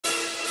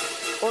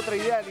Otra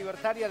idea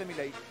libertaria de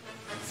Milei.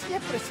 Si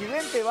es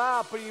presidente, va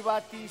a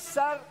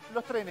privatizar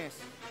los trenes.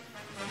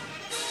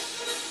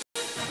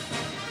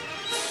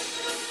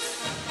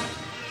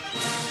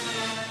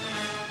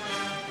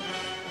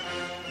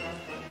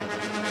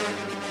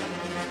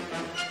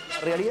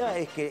 La realidad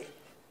es que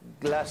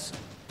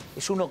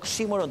es un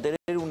oxímoron tener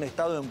un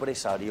Estado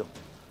empresario,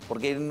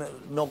 porque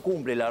no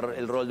cumple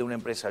el rol de un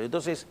empresario.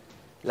 Entonces,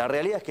 la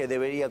realidad es que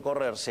debería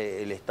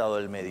correrse el Estado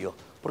del medio,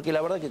 porque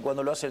la verdad es que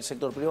cuando lo hace el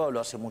sector privado lo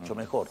hace mucho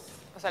mejor.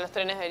 O sea, los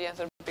trenes deberían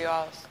ser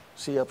privados.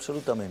 Sí,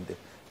 absolutamente.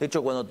 De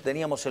hecho, cuando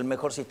teníamos el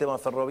mejor sistema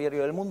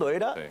ferroviario del mundo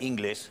era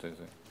inglés. Sí,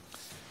 sí.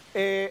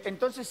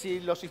 Entonces,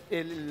 si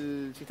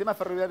el sistema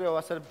ferroviario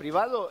va a ser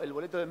privado, el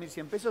boleto de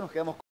 1.100 pesos nos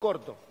quedamos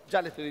cortos.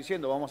 Ya le estoy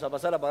diciendo, vamos a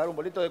pasar a pagar un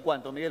boleto de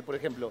 ¿cuánto, Miguel, por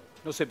ejemplo?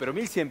 No sé, pero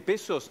 1.100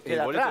 pesos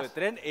el boleto de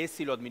tren es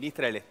si lo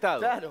administra el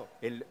Estado. Claro.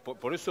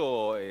 Por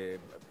eso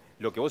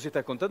lo que vos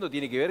estás contando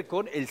tiene que ver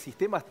con el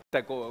sistema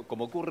hasta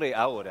como ocurre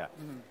ahora.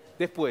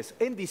 Después,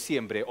 en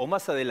diciembre o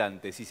más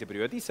adelante, si se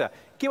privatiza,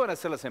 ¿qué van a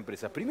hacer las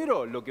empresas?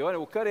 Primero, lo que van a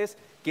buscar es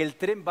que el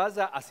tren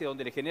vaya hacia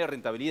donde le genera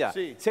rentabilidad.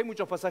 Sí. Si hay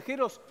muchos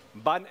pasajeros,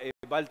 va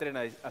el tren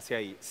hacia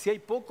ahí. Si hay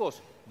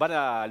pocos, van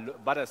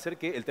a hacer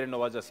que el tren no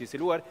vaya hacia ese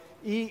lugar.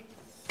 Y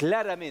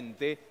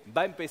claramente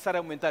va a empezar a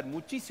aumentar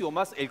muchísimo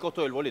más el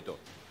costo del boleto.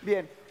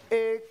 Bien.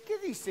 ¿Qué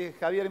dice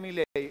Javier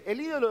Milei? ¿El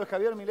ídolo de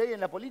Javier Milei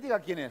en la política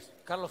quién es?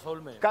 Carlos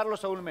Saúl Menem.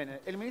 Carlos Saúl Menem.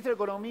 ¿El ministro de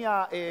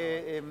Economía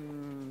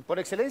por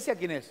excelencia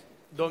quién es?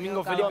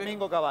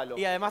 Domingo Cavallo.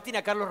 Y además tiene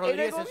a Carlos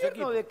Rodríguez en su equipo. En el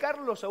gobierno de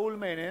Carlos Saúl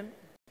Menem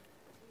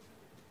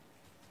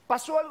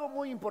pasó algo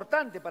muy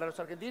importante para los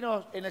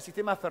argentinos en el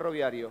sistema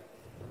ferroviario.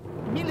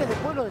 Miles de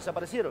pueblos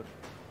desaparecieron.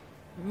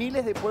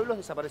 Miles de pueblos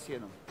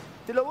desaparecieron.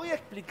 Te lo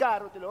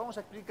vamos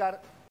a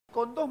explicar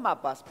con dos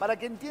mapas, para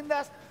que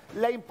entiendas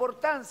la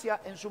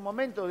importancia en su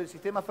momento del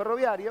sistema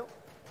ferroviario,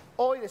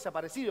 hoy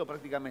desaparecido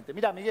prácticamente.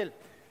 Mirá, Miguel,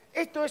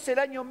 esto es el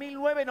año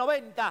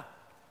 1990,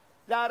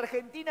 la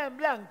Argentina en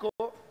blanco,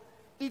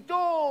 y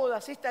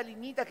todas estas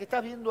liñitas que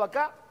estás viendo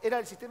acá era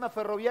el sistema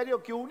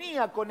ferroviario que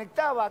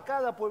conectaba a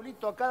cada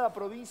pueblito, a cada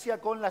provincia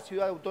con la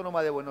ciudad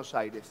autónoma de Buenos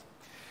Aires.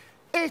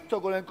 Esto,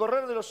 con el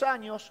correr de los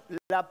años,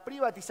 la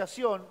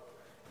privatización,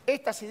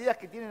 estas ideas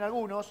que tienen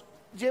algunos,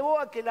 llevó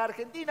a que la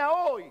Argentina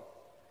hoy,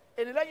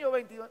 en el año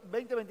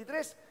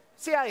 2023,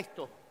 sea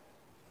esto,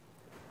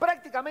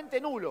 prácticamente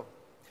nulo.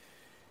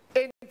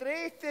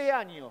 Entre este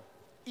año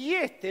y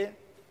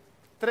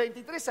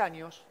 33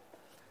 años,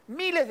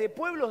 miles de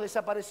pueblos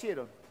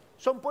desaparecieron.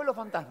 Son pueblos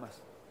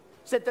fantasmas.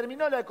 Se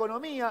terminó la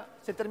economía,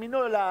 se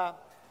terminó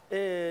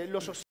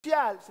lo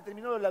social, se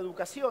terminó la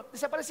educación.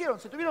 Desaparecieron,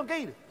 se tuvieron que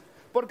ir,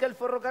 porque el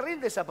ferrocarril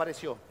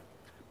desapareció.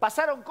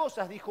 Pasaron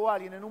cosas, dijo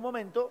alguien en un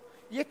momento,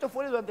 y esto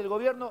fue durante el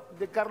gobierno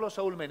de Carlos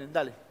Saúl Menem.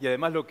 Dale. Y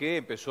además lo que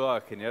empezó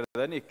a generar,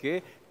 Dani, es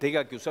que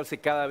tenga que usarse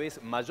cada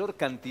vez mayor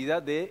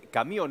cantidad de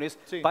camiones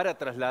para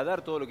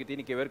trasladar todo lo que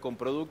tiene que ver con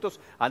productos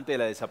ante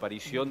la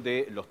desaparición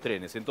de los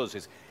trenes.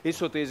 Entonces,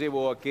 eso te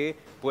llevó a que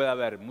pueda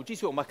haber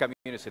muchísimo más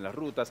camiones en las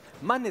rutas,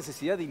 más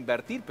necesidad de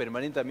invertir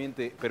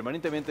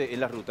permanentemente en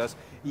las rutas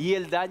y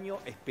el daño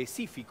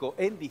específico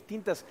en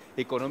distintas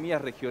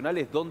economías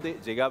regionales donde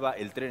llegaba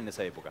el tren en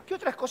esa época. ¿Qué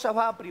otras cosas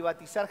va a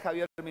privatizar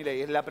Javier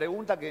Milei? Es la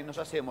pregunta que nos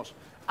hacemos.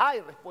 Hay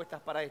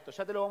respuestas para esto,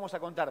 ya te lo vamos a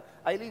contar.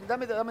 Ailín,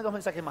 dame dos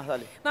mensajes más,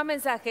 dale. Más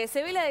mensajes.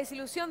 Se ve la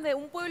desilusión de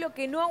un pueblo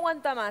que no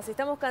aguanta más.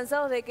 Estamos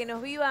cansados de que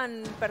nos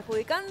vivan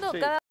perjudicando. Sí.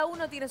 Cada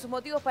uno tiene sus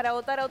motivos para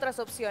votar a otras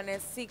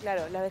opciones. Sí,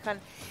 claro, las dejan.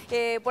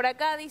 Por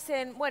acá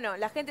dicen, bueno,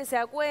 la gente se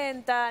da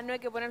cuenta, no hay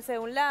que ponerse de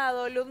un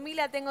lado.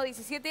 Ludmila, tengo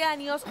 17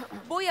 años,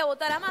 voy a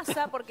votar a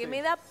Massa porque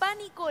me da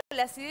pánico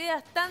las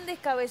ideas tan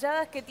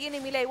descabelladas que tiene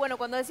Milei. Bueno,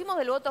 cuando decimos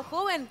del voto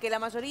joven, que la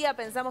mayoría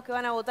pensamos que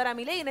van a votar a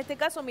Milei, en este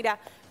caso, mira,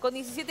 con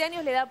 17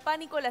 años le da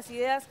pánico las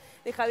ideas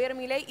de Javier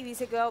Milei y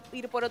dice que va a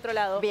ir por otro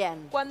lado.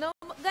 Bien. Cuando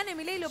gane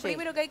Milei, lo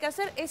primero que hay que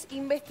hacer es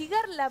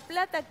investigar la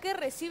plata que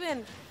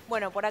reciben,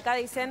 bueno, por acá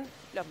dicen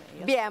los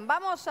medios. Bien,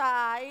 vamos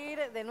a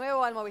ir de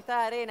nuevo al Movistar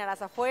Arena, a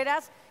las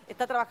afueras.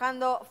 Está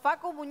trabajando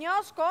Facu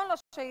Muñoz con los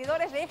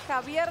seguidores de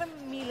Javier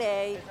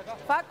Milei.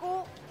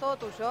 Facu, todo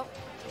tuyo.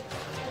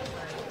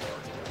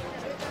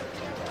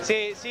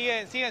 Sí,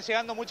 siguen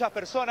llegando muchas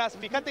personas.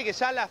 Fíjate que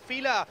ya la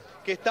fila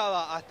que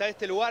estaba hasta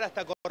este lugar,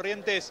 hasta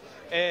Corrientes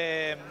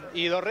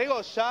y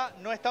Dorrego, ya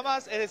no está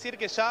más. Es decir,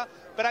 que ya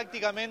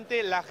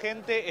prácticamente la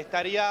gente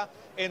estaría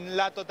en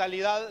la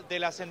totalidad de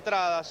las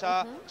entradas.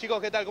 Ya.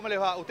 Chicos, ¿qué tal? ¿Cómo les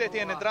va? ¿Ustedes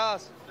tienen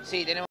entradas?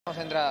 Sí, tenemos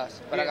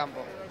entradas para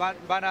campo.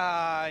 Van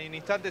a en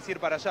instantes ir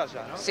para allá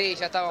ya, ¿no? Sí,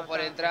 ya estamos por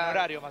entrar.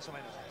 Horario más o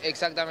menos.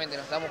 Exactamente,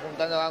 nos estamos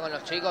juntando acá con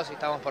los chicos y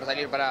estamos por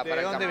salir para el campo.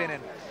 ¿De dónde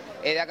vienen?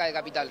 De acá de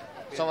Capital,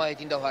 somos de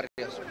distintos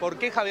barrios. ¿Por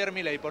qué Javier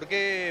Milei? ¿Por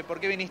qué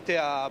viniste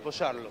a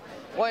apoyarlo?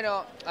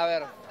 Bueno, a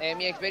ver,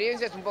 mi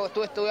experiencia es un poco,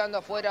 estuve estudiando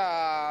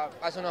afuera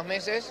hace unos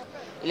meses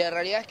y la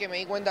realidad es que me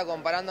di cuenta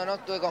comparándonos,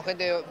 estuve con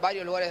gente de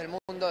varios lugares del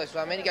mundo, de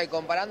Sudamérica, y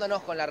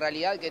comparándonos con la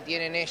realidad que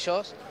tienen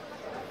ellos,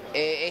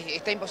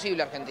 está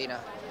imposible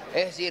Argentina.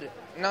 Es decir,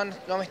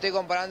 no me estoy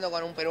comparando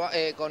con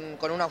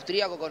con un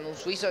austríaco, con un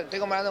suizo, estoy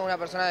comparando con una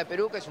persona de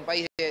Perú, que es un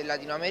país de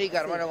Latinoamérica,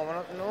 hermano como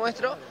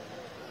nuestro,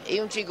 y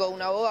un chico,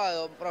 un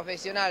abogado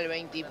profesional,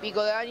 20 y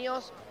pico de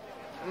años,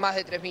 más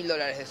de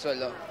 $3.000 de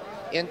sueldo.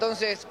 Y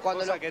entonces,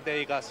 cuando ¿A qué te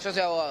dedicas? Yo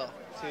soy abogado.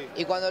 Sí.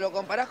 Y cuando lo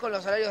comparás con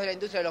los salarios de la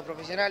industria, de los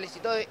profesionales y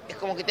todo, es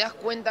como que te das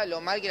cuenta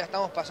lo mal que la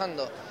estamos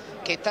pasando.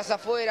 Que estás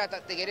afuera,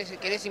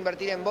 querés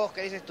invertir en vos,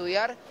 querés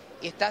estudiar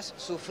y estás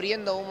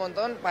sufriendo un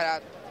montón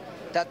para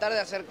tratar de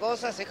hacer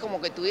cosas. Es como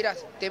que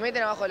te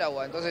meten abajo del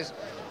agua. Entonces,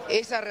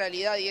 esa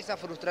realidad y esa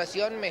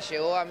frustración me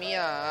llevó a mí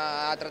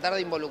a tratar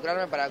de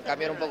involucrarme para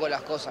cambiar un poco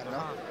las cosas,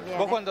 ¿no? Bien,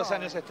 ¿Vos cuántos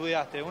años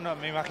estudiaste? Uno,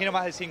 me imagino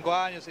más de 5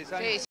 años, 6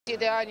 años. Sí,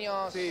 7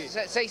 años, Sí.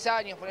 6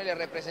 años, ponele,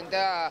 representé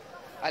a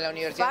la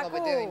Universidad Facu.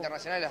 Competitiva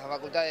Internacional, a la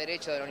Facultad de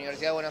Derecho de la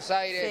Universidad de Buenos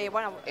Aires. Sí,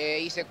 bueno.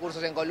 Hice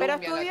cursos en Pero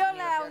Colombia. estudió en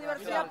la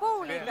universidad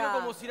pública.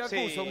 Como Siracusa,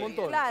 Sí. un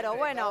montón. Claro,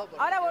 bueno,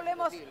 ahora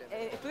volvemos.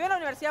 Estudió en la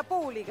universidad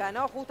pública,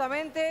 ¿no?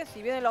 Justamente,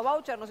 si vienen los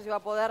vouchers, no sé si va a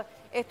poder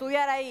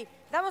estudiar ahí.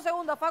 Dame un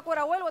segundo, Facu,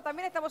 ahora vuelvo.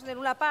 También estamos en el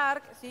Luna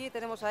Park, sí,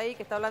 tenemos ahí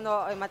que está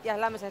hablando Matías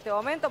Lames en este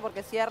momento,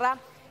 porque cierra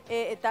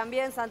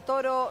también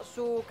Santoro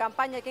su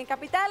campaña aquí en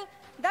Capital.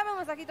 Dame un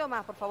mensajito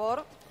más, por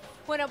favor.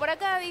 Bueno, por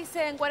acá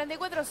dicen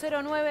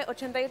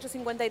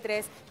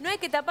 4409-8853. No hay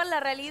que tapar la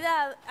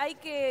realidad, hay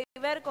que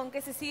ver con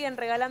qué se siguen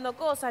regalando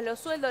cosas, los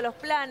sueldos, los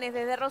planes.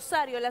 Desde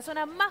Rosario, la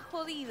zona más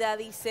jodida,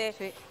 dice,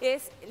 Sí,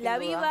 es la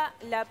duda. viva,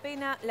 la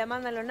pena la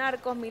mandan los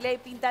narcos. Milei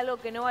pinta algo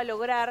que no va a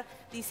lograr.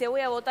 Dice,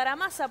 voy a votar a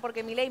Massa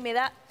porque Milei me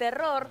da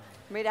terror.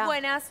 Mirá.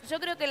 Buenas, yo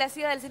creo que las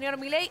ideas del señor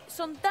Milei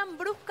son tan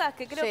bruscas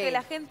que creo Sí. que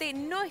la gente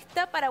no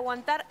está para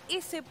aguantar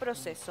ese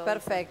proceso.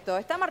 Perfecto.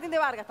 Está Martín de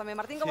Vargas también.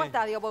 Martín, ¿cómo Sí.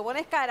 estás? Digo, porque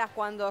pones caras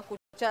cuando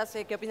escuchás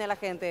qué opina la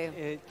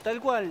gente.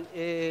 Tal cual,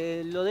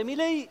 lo de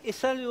Milei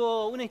es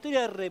una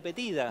historia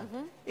repetida.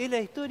 Es la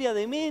historia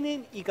de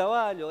Menem y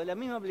Cavallo, la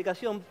misma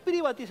aplicación,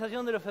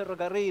 privatización de los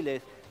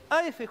ferrocarriles,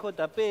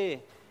 AFJP,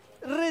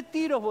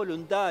 retiros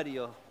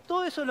voluntarios.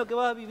 Todo eso es lo que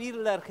va a vivir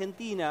la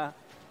Argentina.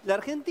 La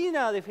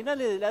Argentina de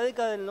finales de la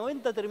década del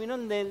 90 terminó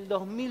en el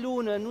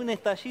 2001 en un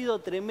estallido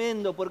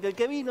tremendo, porque el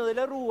que vino de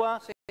la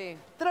Rúa Sí.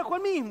 trajo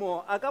al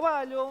mismo, a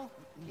Cavallo,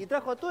 y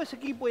trajo a todo ese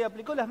equipo y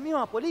aplicó las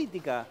mismas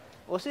políticas.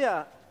 O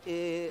sea...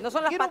 No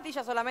son las quiero-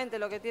 pastillas solamente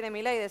lo que tiene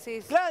Milei,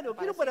 decís. Claro,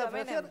 quiero parecido a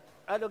parafrasear Menem.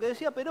 a lo que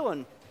decía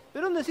Perón.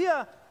 Perón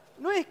decía,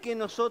 no es que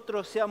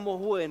nosotros seamos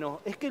buenos,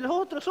 es que los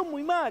otros son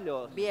muy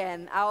malos.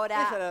 Bien,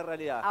 ahora... Esa es la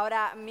realidad.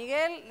 Ahora,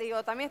 Miguel,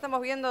 digo, también estamos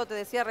viendo, te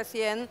decía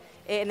recién,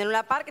 en el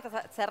Luna Park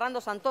está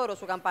cerrando Santoro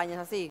su campaña, ¿es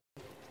así?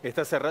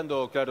 Está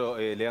cerrando, claro,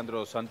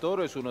 Leandro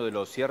Santoro, es uno de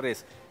los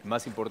cierres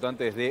más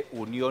importantes de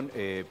Unión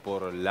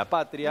por la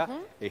Patria.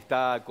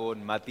 Está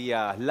con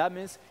Matías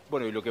Lames.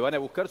 Bueno, y lo que van a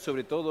buscar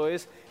sobre todo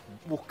es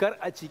buscar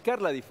achicar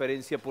la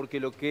diferencia, porque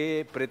lo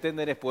que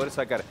pretenden es poder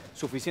sacar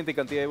suficiente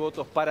cantidad de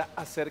votos para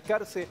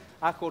acercarse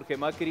a Jorge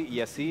Macri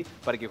y así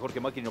para que Jorge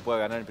Macri no pueda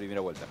ganar en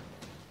primera vuelta.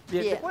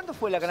 Bien, Bien. ¿de cuánto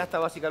fue la canasta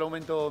básica el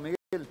aumento, Miguel?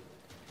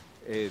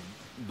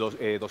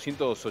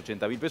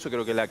 280.000 pesos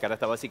creo que es la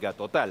canasta básica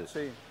total.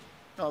 Sí.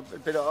 No,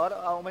 pero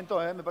ahora aumentó,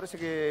 me parece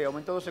que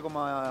aumentó 12,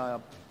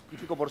 y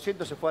pico por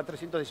ciento, se fue a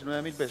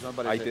 319.000 pesos,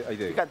 me parece. Ahí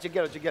te digo. Fijá,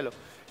 chequealo.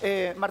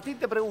 Martín,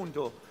 te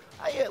pregunto,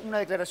 hay una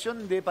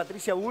declaración de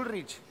Patricia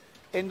Bullrich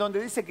en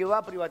donde dice que va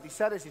a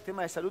privatizar el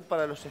sistema de salud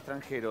para los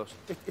extranjeros.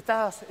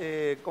 ¿Estás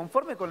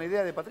conforme con la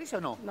idea de Patricia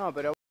o no? No,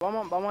 pero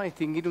vamos a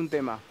distinguir un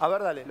tema. A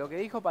ver, dale. Lo que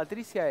dijo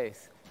Patricia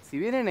es, si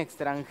vienen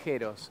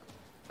extranjeros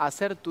a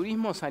hacer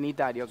turismo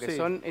sanitario, que Sí.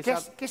 son...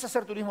 ¿Qué es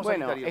hacer turismo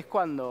Bueno, sanitario? es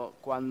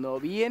cuando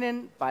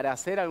vienen para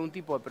hacer algún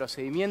tipo de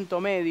procedimiento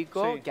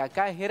médico, Sí. que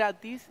acá es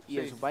gratis y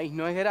en Sí. su país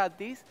no es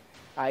gratis,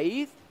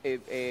 ahí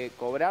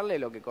cobrarle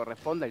lo que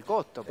corresponde al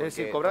costo. Es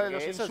decir, cobrarle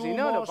los eso insumos si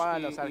no lo pagan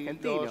y los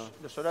argentinos.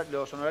 los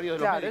honorarios de los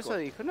Claro, médicos. eso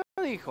dijo.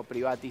 No dijo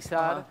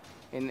privatizar.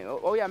 Ajá.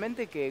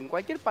 Obviamente que en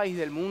cualquier país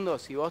del mundo,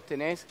 si vos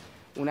tenés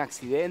un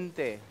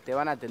accidente, te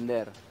van a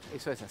atender.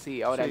 Eso es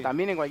así. Ahora, Sí.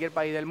 también en cualquier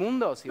país del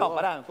mundo, si No, vos...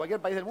 pará, en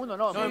cualquier país del mundo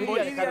no. No, en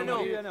Bolivia Bolivia dejaron no.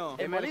 morir- Bolivia no.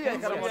 En Bolivia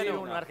dejaron morir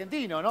un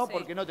argentino, ¿no? Sí.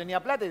 Porque no tenía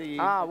plata y...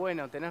 Ah,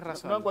 bueno, tenés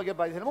razón. No en cualquier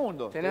país del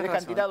mundo. Te Tenés dejan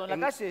razón. tirado en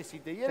la calle, si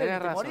te hieren, tenés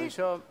te razón. morís.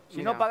 Yo, Si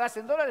mirá, no pagás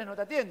en dólares, no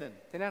te atienden.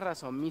 Tenés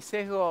razón. Mi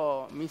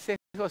sesgo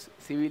es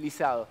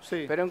civilizado.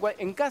 Sí. Pero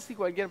en casi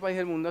cualquier país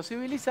del mundo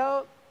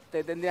civilizado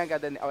te tendrían que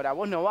atender. Ahora,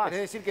 vos no vas.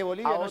 ¿Querés decir que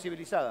Bolivia no es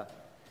civilizada?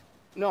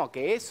 No,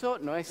 que eso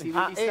no es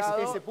civilizado.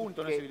 ese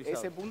punto no es que civilizado.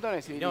 Ese punto no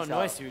es civilizado.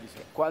 No es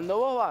civilizado. Cuando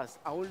vos vas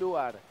a un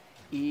lugar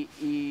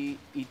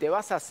y te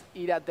vas a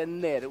ir a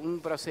atender un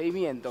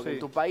procedimiento que Sí. en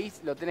tu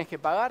país lo tenés que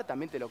pagar,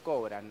 también te lo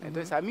cobran.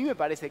 Entonces, a mí me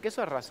parece que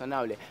eso es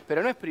razonable.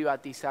 Pero no es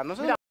privatizar.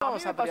 Nosotros Mirá, no a mí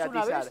vamos me a pasó una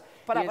privatizar. vez...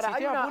 Pará, ni el hay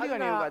sistema una, público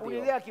ni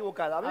educativo. idea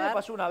equivocada. A mí me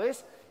pasó una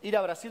vez ir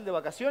a Brasil de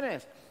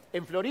vacaciones.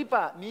 En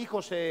Floripa, mi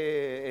hijo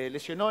se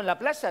lesionó en la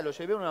playa, lo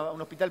llevé a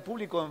un hospital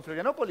público en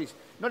Florianópolis.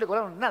 No le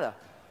cobraron nada.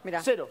 Mirá.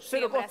 Cero Sí,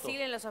 costo. en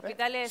Brasil, en los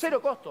hospitales, Cero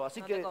costo,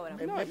 así no te que cobran.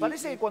 me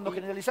parece que cuando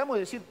generalizamos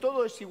decir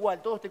todo es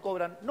igual, todos te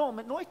cobran,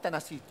 no es tan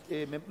así.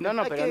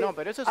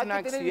 pero eso es hay un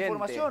que tener accidente.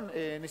 información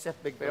en ese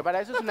aspecto. Pero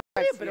para eso es un Está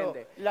bien, pero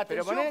accidente. la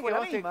Pero atención ponele fue que la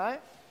vos te- misma, ¿eh?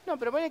 No,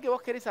 pero ponele que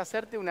vos querés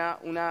hacerte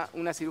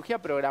una cirugía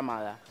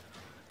programada,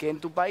 que en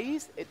tu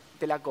país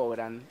te la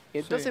cobran.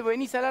 Entonces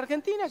venís a la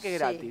Argentina, que es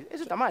gratis.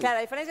 Eso está mal. Claro,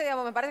 la diferencia,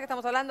 digamos, me parece que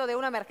estamos hablando de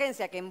una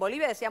emergencia, que en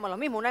Bolivia decíamos lo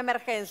mismo, una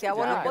emergencia.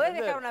 Vos no podés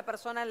dejar a una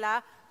persona en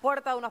la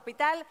puerta de un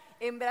hospital.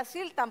 En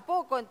Brasil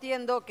tampoco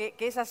entiendo que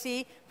es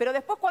así, pero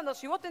después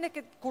si vos tenés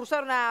que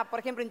cursar una, por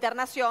ejemplo,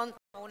 internación,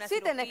 sí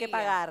tenés que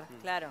pagar.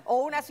 Claro. O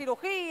una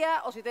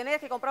cirugía, o si tenés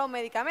que comprar un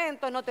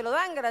medicamento, no te lo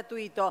dan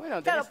gratuito.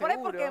 Bueno, claro,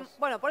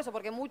 por eso,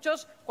 porque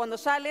muchos cuando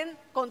salen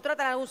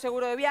contratan algún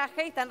seguro de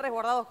viaje y están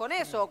resguardados con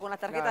eso, o con las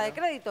tarjetas de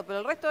crédito, pero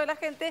el resto de la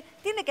gente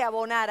tiene que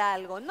abonar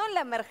algo, no en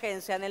la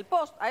emergencia, en el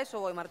post. A eso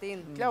voy,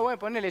 Martín. Claro, bueno,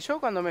 ponele, yo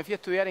cuando me fui a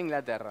estudiar a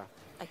Inglaterra,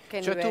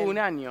 yo estuve un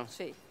año.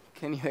 Sí.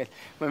 ¿Qué nivel?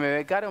 Bueno, me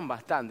becaron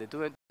bastante,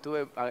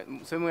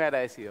 soy muy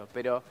agradecido,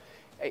 pero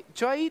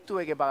yo ahí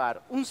tuve que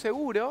pagar un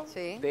seguro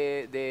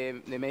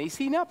de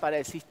medicina para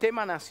el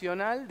Sistema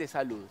Nacional de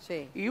Salud.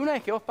 Sí. Y una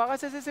vez que vos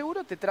pagás ese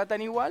seguro, te tratan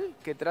igual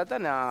que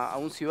tratan a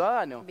un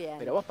ciudadano. Bien.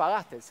 Pero vos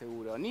pagaste el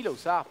seguro, ni lo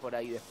usabas por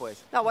ahí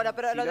después. No, bueno,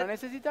 pero si lo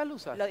necesitas, lo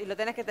usás. Y lo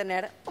tenés que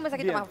tener. Un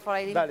mensajito más por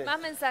ahí. Más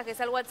mensajes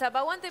al WhatsApp.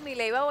 Aguante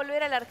Milei, va a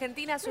volver a la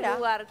Argentina a su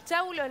lugar.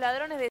 Chau los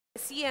ladrones de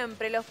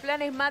siempre. Los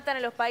planes matan a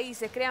los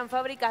países, crean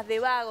fábricas de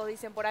vagos,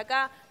 dicen por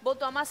acá.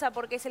 Voto a Massa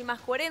porque es el más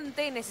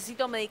coherente.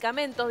 Necesito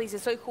medicamentos, dice,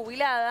 soy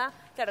jubilada.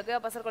 Claro, ¿qué va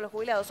a pasar con los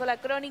jubilados? Hola,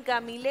 Crónica,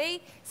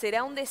 Milei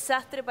será un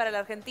desastre para la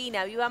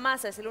Argentina. Viva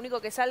Massa, es el único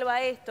que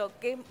salva esto.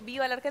 Que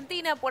viva la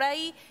Argentina. Por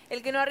ahí,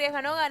 el que no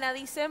arriesga no gana,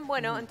 dicen.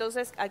 Bueno,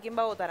 entonces, ¿a quién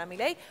va a votar? ¿A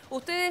Milei?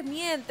 Ustedes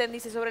mienten,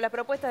 dice, sobre las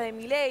propuestas de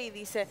Milei.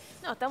 Dice,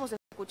 no, estamos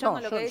escuchando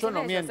lo que dicen yo no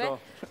ellos, miento.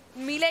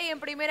 Milei en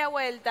primera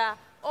vuelta.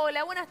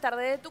 Hola, buenas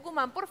tardes, de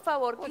Tucumán. Por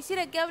favor,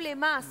 quisiera que hable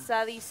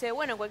Massa, dice.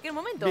 Bueno, en cualquier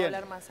momento va a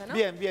hablar Massa, ¿no?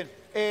 Bien, bien.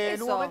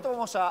 En un momento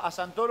vamos a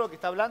Santoro, que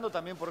está hablando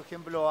también, por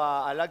ejemplo,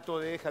 al acto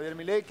de Javier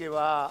Milei, que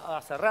va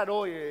a cerrar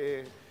hoy,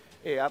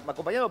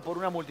 acompañado por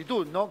una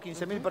multitud, ¿no?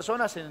 15.000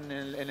 personas en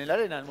el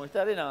Arena, en el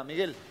Movistar Arena,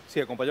 Miguel. Sí,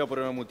 acompañado por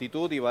una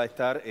multitud y va a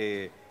estar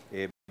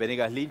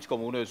Venegas Lynch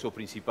como uno de sus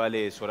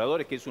principales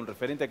oradores, que es un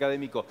referente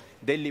académico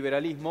del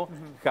liberalismo.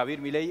 Javier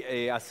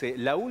Milei hace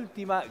la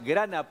última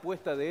gran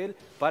apuesta de él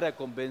para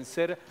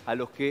convencer a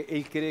los que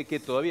él cree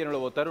que todavía no lo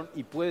votaron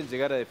y pueden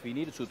llegar a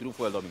definir su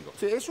triunfo del domingo.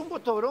 Sí, ¿es un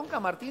voto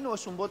bronca, Martín, o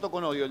es un voto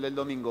con odio el del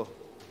domingo?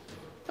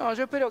 No,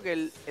 yo espero que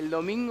el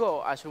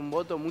domingo haya un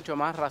voto mucho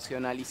más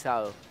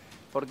racionalizado,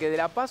 porque de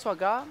la PASO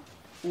acá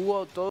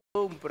hubo todo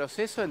un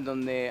proceso en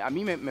donde a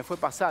mí me fue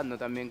pasando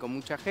también con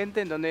mucha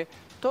gente, en donde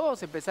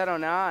todos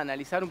empezaron a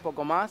analizar un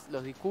poco más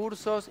los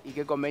discursos y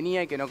qué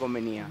convenía y qué no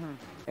convenía.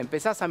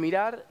 Empezás a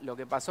mirar lo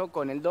que pasó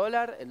con el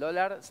dólar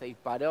se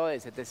disparó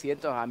de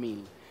 700 a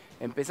 1000.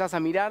 Empezás a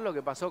mirar lo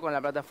que pasó con la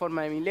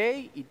plataforma de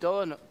Milei y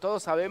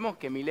todos sabemos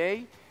que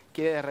Milei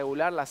quiere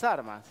desregular las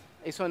armas.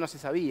 Eso no se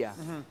sabía.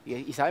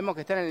 Y sabemos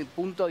que está en el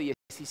punto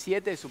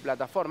 17 de su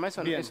plataforma.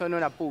 Eso no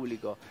era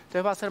público.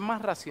 Entonces va a ser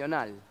más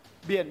racional.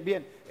 Bien,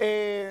 bien.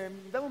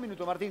 Dame un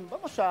minuto, Martín.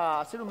 Vamos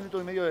a hacer un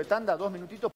minuto y medio de tanda, 2 minutitos.